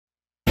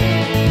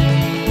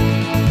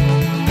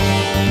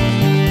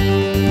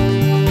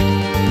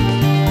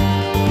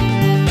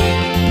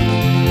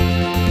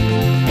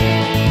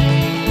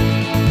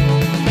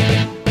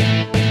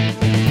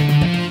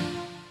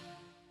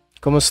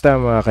Kumusta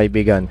mga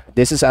kaibigan?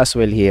 This is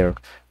Aswell here.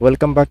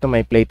 Welcome back to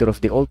my playthrough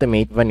of the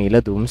Ultimate Vanilla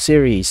Doom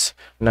series.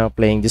 Now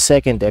playing the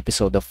second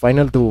episode of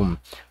Final Doom,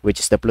 which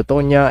is the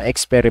Plutonia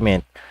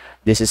experiment.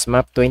 This is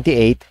map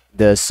 28,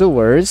 the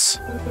sewers.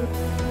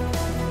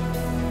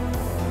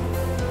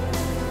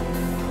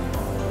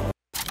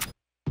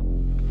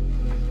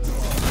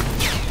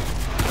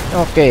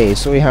 Okay,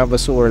 so we have a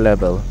sewer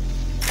level.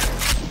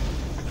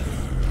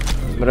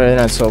 But really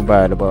not so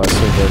bad about a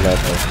sewer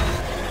level.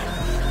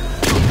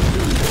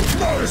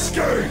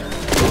 Escape!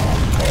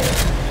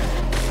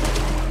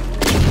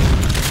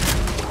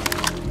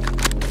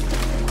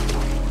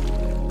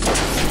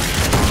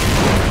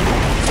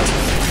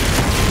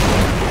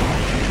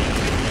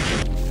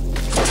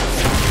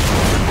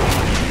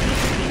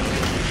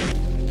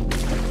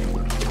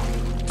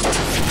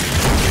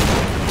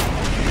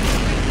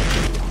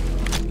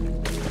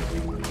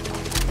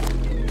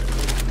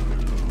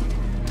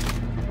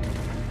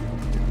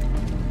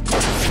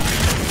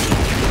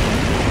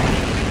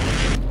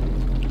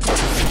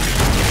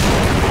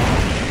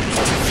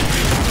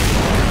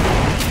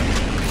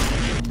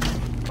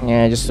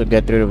 Yeah, just to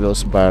get rid of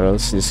those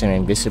barrels. This is an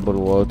invisible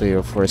wall to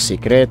your first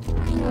secret.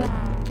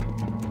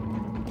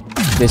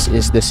 This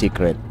is the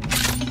secret.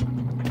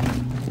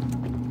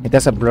 It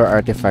has a blur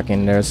artifact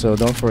in there, so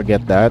don't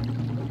forget that.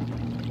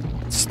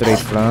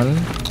 Straight run.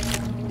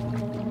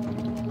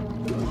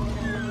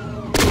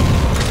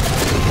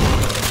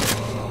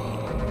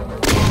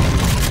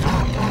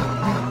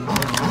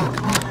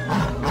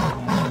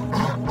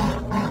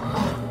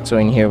 So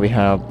in here we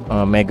have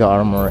mega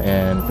armor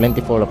and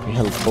plentiful of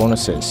health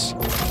bonuses.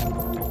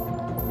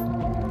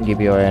 Give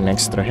you an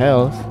extra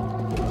health.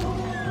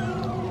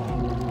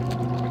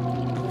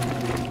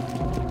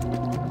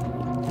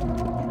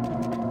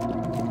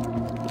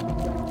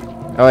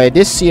 Alright,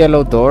 this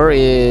yellow door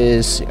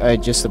is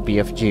just a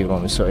BFG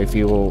room, so if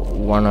you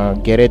wanna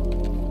get it,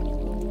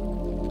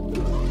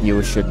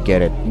 you should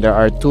get it. There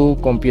are two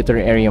computer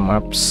area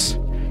maps.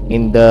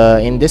 In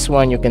this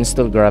one you can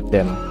still grab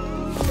them.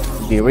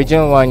 The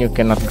original one you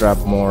cannot grab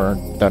more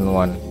than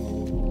one.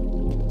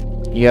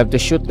 You have to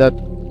shoot that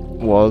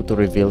wall to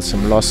reveal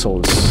some lost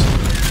souls.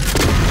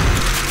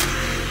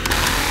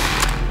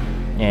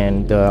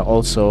 And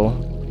also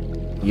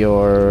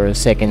your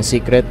second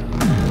secret,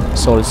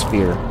 soul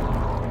sphere.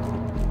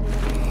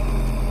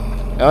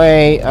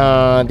 Okay,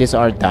 these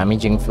are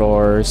damaging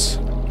floors.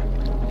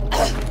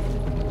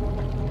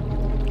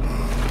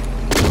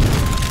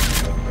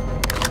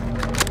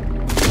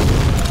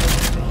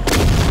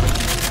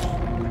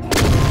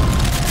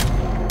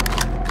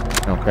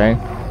 Okay,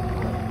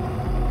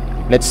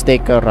 let's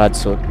take a rad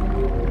suit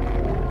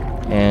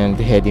and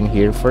head in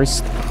here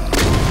first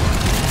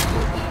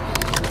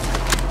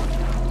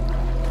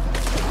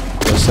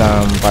for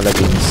some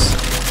paladins.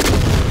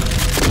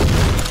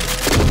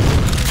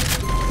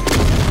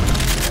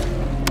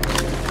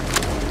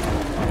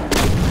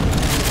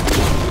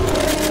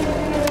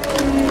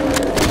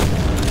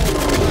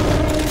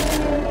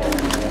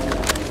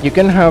 You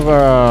can have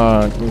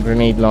a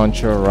grenade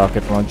launcher or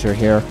rocket launcher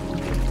here.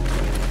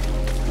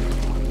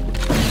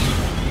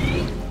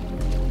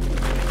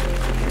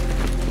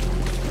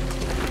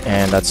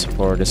 And that's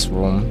for this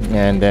room,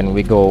 and then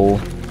we go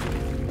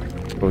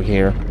through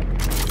here.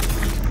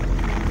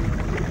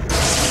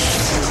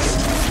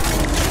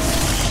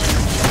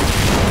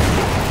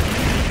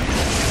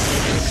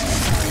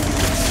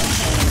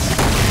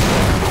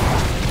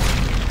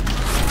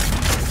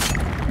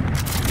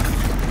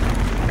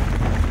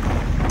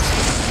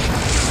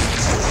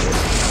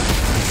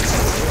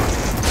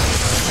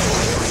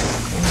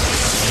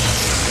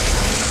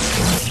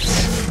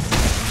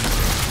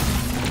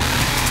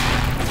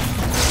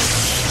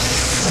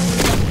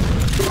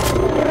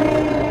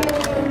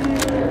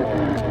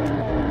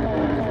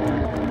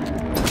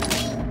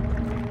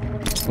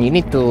 You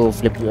need to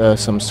flip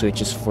some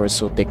switches first,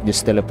 so take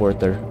this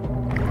teleporter.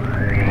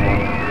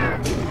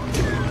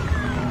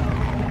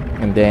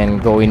 And then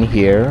go in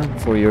here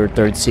for your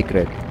third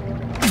secret.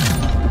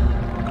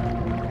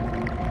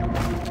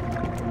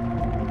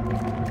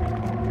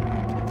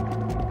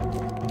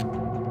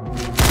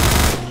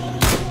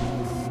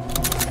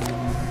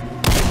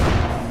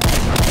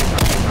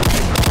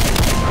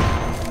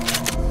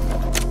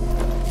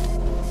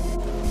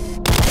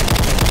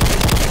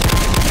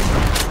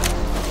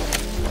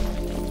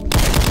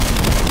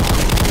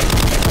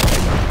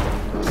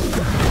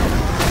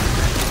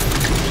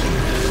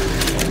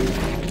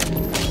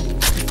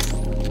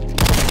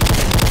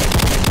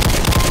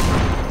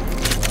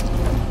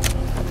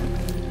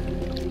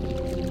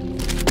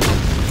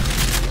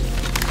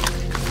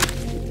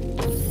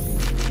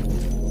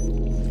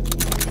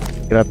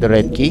 Grab the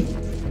red key.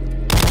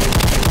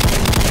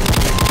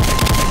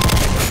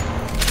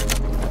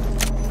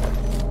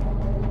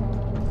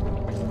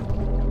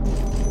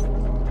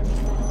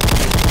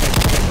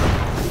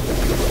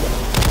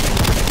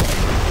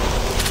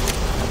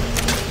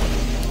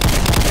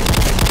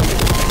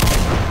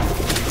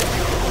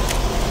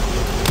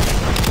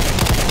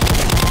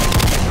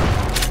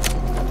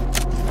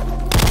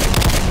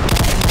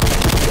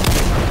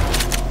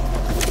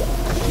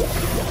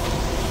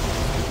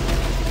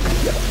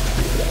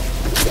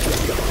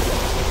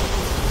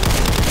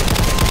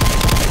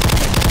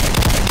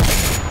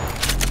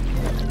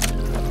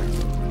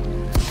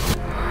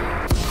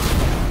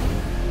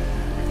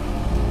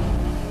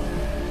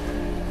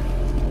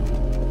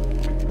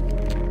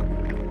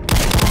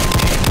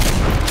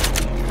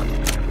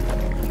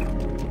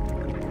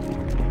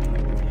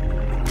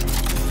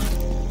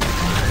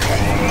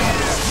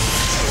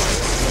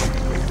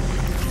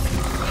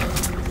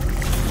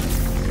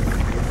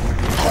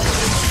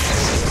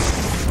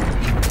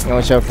 Now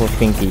watch out for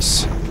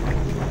pinkies.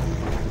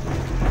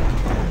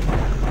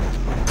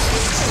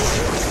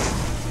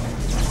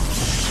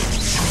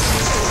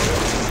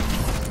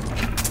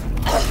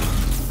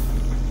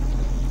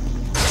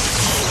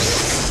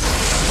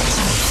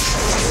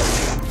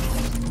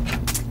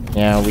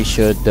 Yeah, we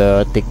should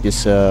take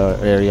this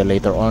area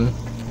later on.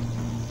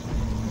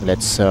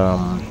 Let's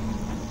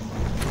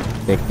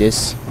take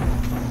this.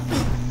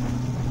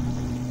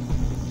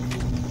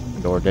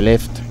 Lower the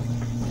lift.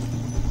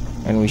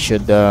 And we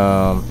should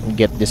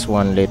get this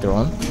one later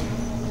on.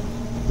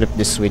 Flip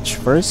this switch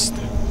first.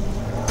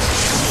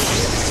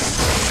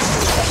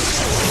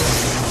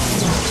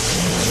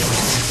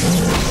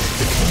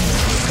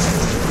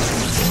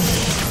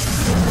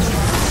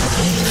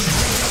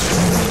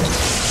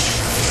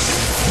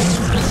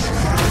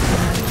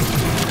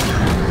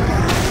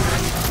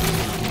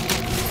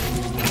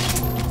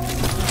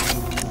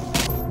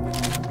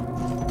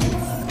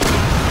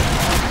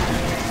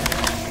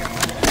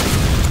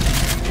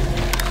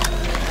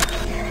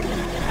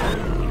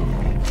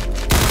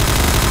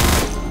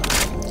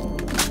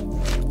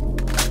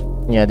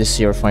 Yeah, this is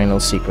your final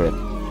secret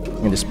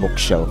in this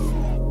bookshelf.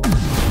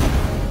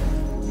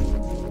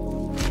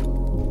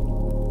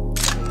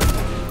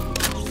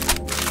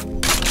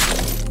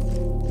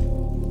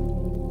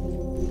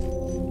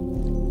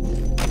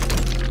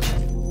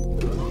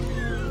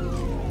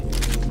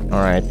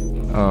 Alright,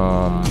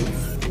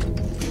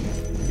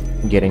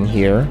 get in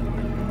here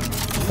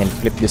and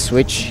flip the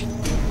switch.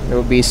 There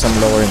will be some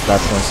lowering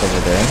platforms over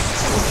there.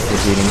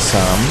 Revealing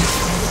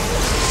some.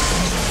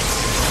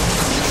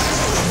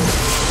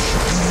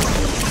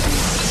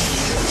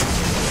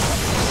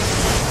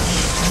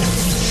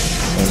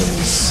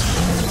 Enemies.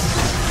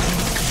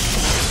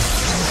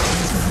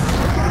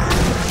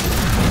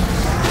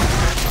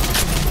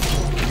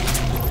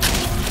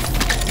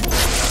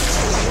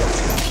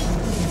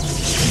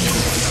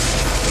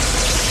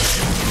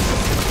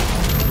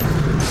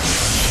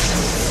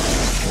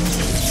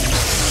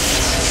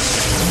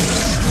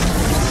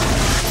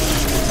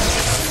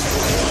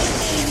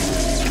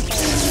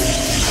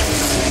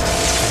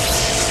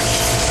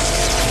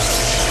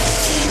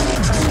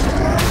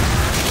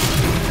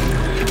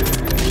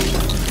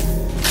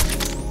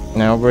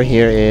 Now over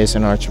here is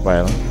an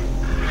archvile.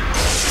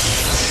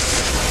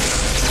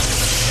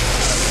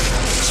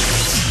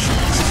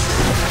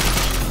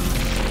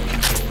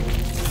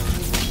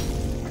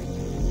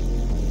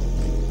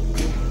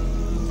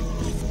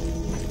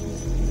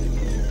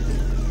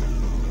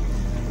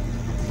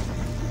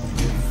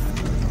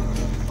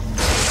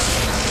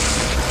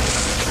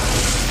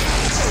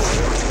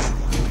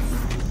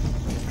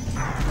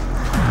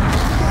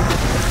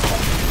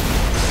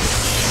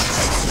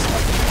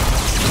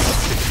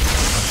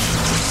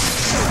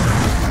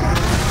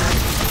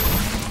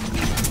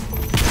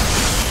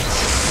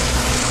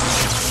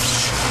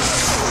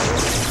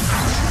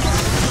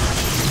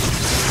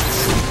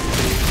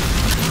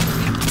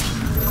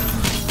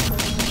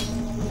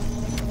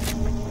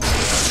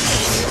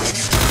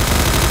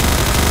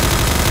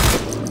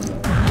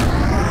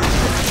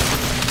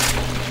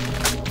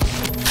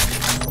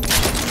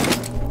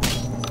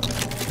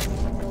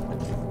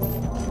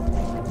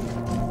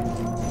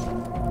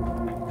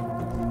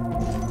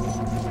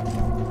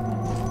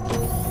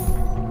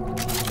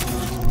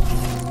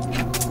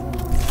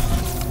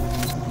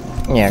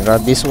 Yeah,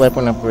 got these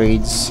weapon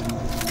upgrades.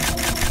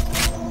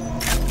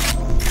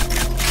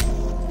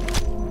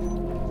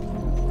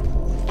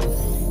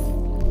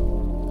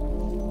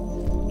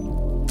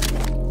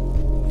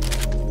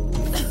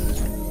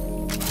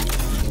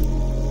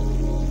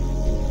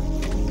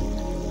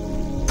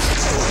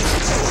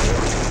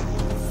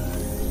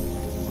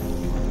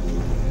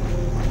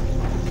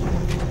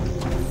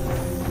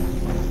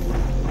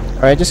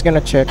 Alright, just gonna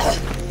check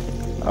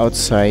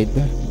outside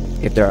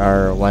if there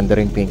are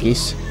wandering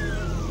pinkies.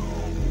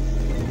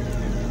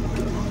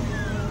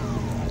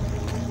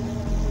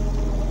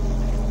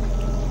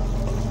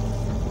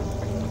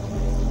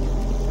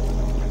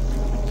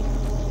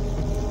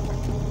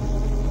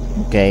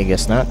 Okay,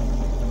 guess not.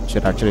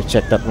 Should actually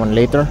check that one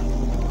later.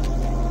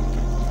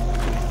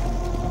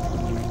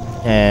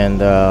 And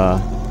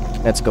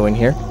let's go in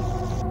here.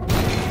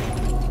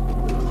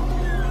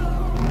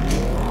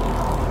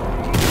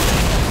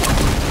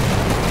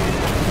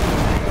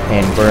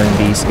 And burn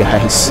these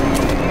guys.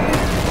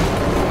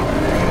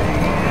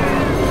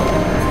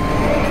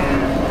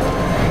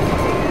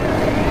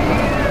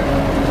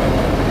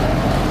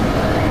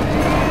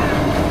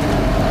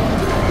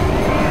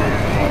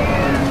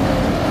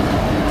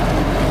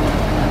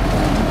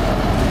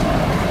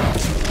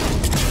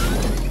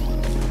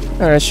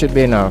 That should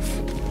be enough.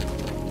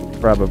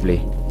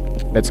 Probably.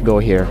 Let's go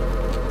here.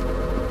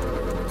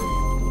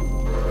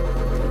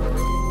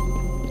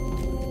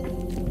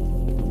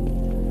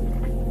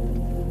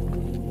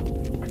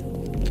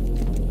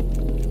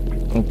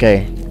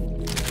 Okay.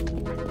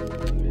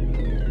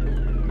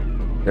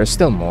 There's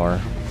still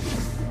more.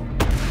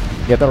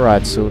 Get a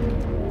rat suit.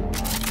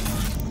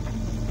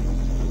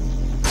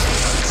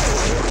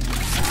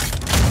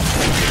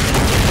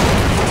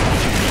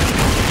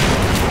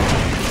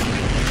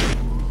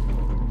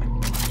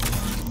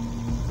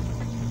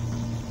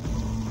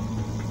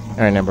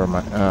 Alright, never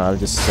mind. I'll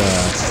just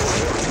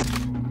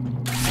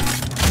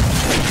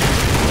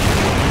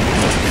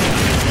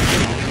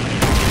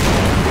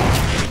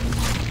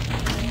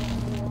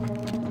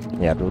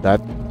yeah, do that.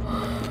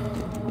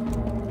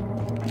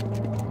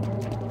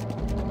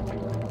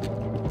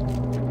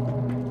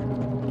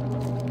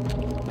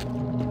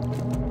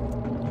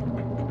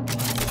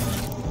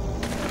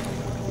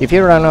 If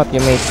you run out,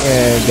 you may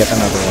get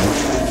another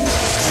one.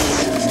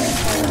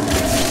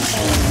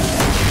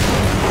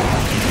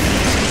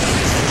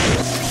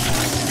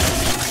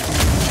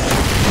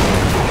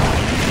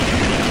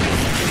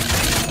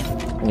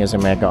 Use a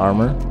mega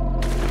armor.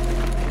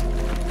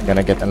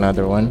 Gonna get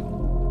another one.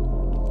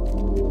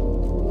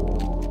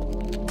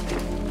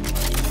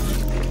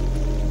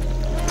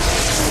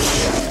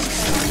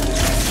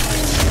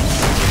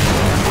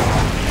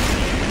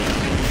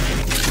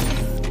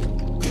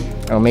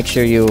 Oh, make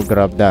sure you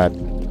grab that.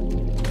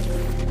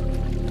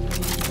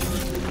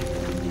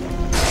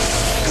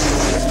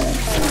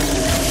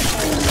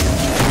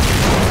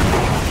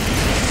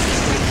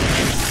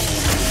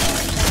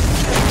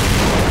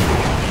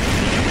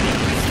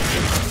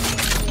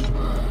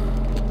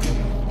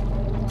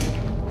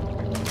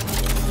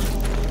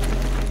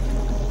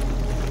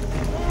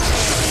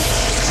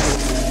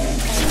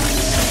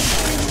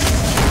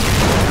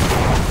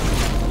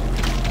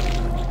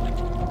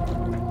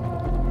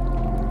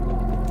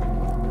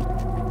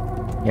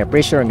 Yeah,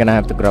 pretty sure I'm gonna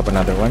have to grab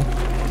another one.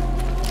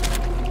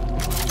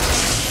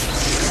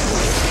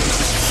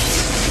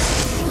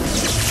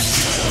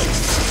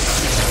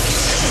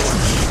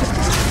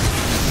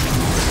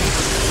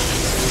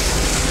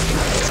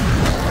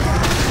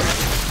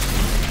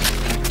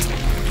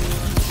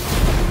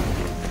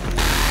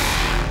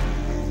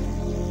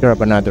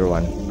 Grab another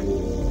one.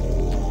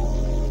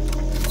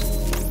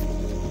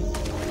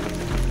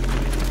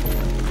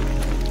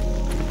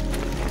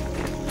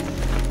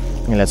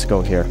 And let's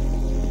go here.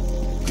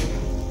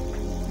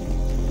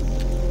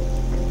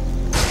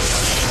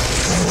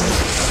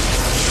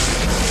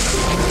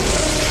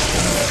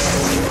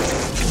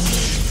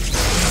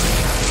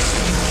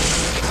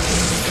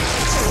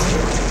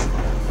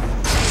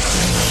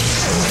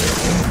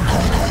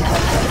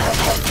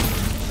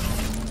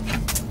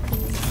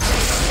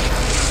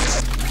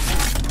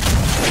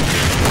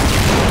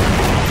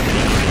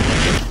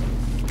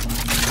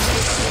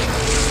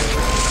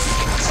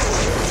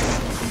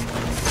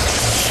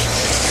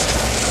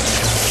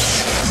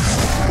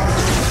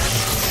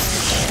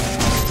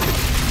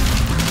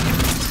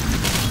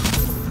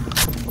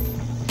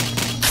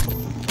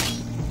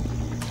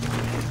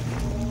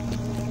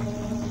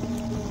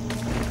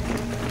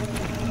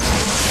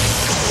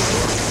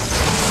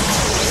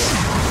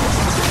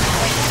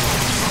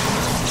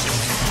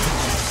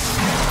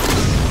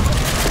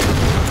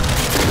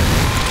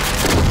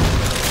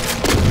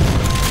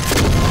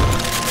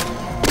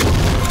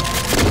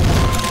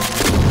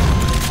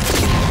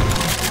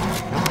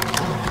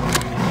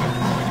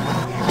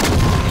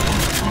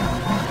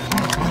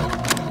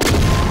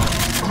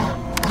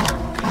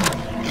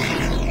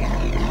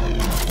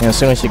 And as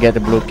soon as you get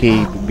the blue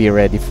key, be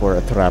ready for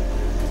a trap.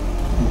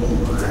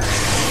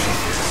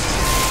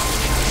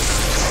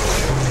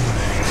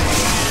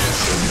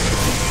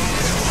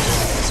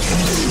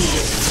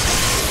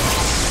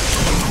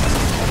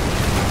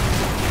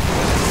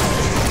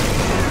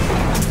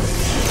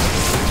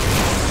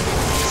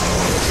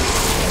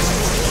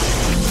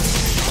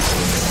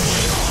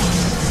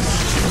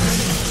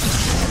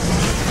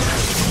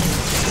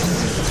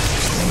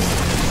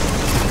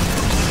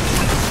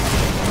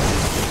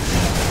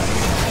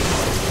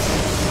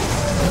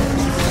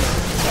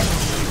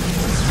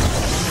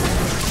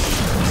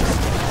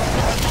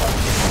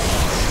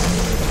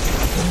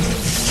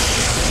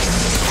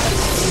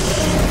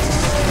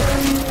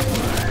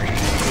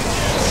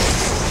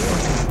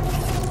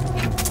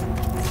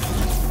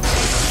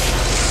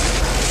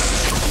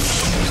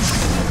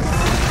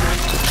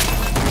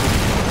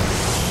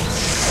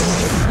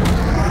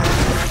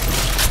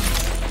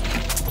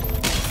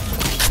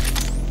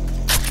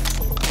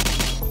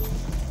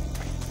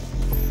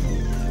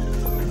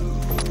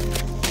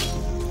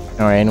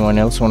 Alright, anyone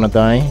else wanna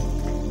die?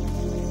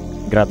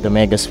 Grab the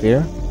Mega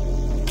Sphere.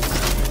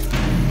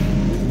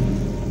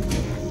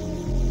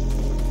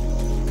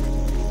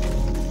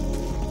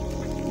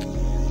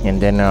 And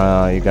then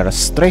you got a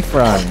strafe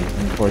run,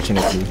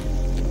 unfortunately.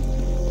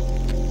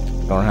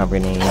 Don't have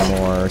any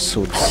more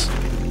suits.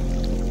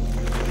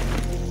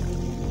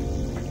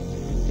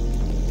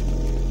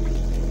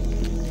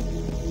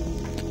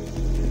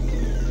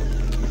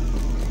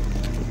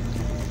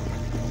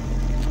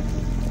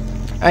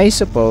 I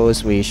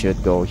suppose we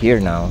should go here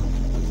now.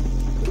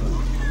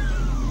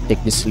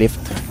 Take this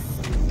lift.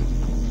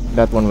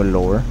 That one will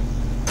lower.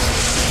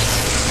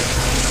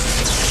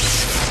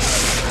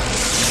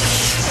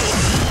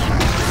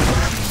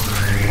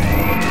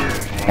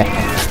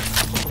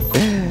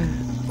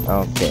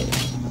 Okay.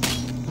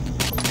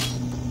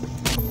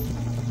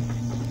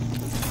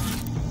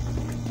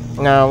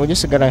 Now we're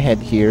just gonna head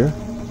here.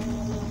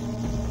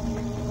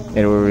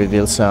 It will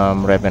reveal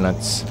some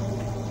revenants.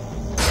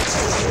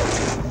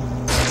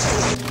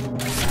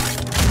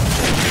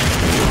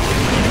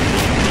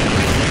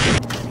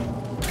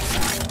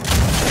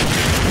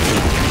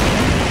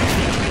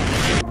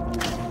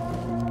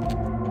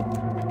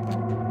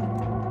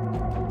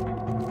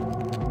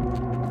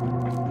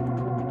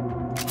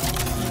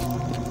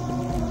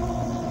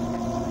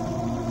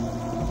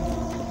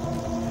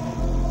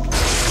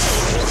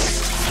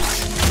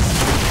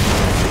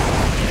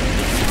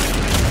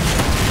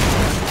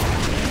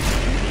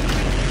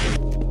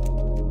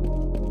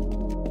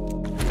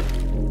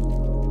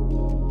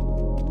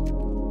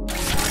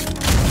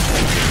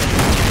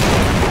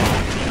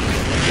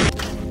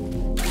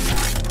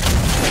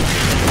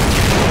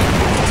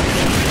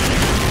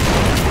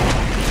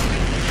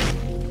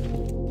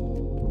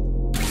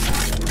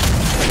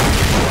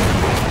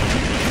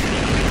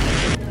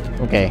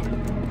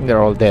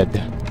 They're all dead.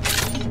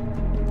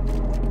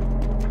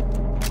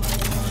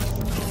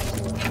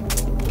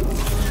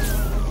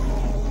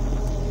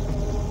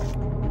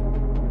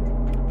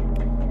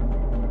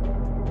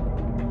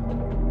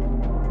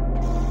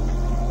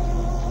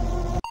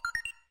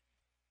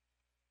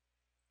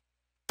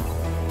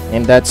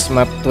 And that's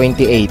map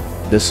 28,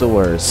 the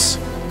sewers.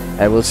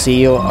 I will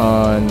see you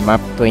on map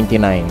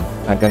 29.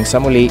 Hanggang sa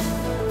muli,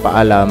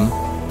 paalam.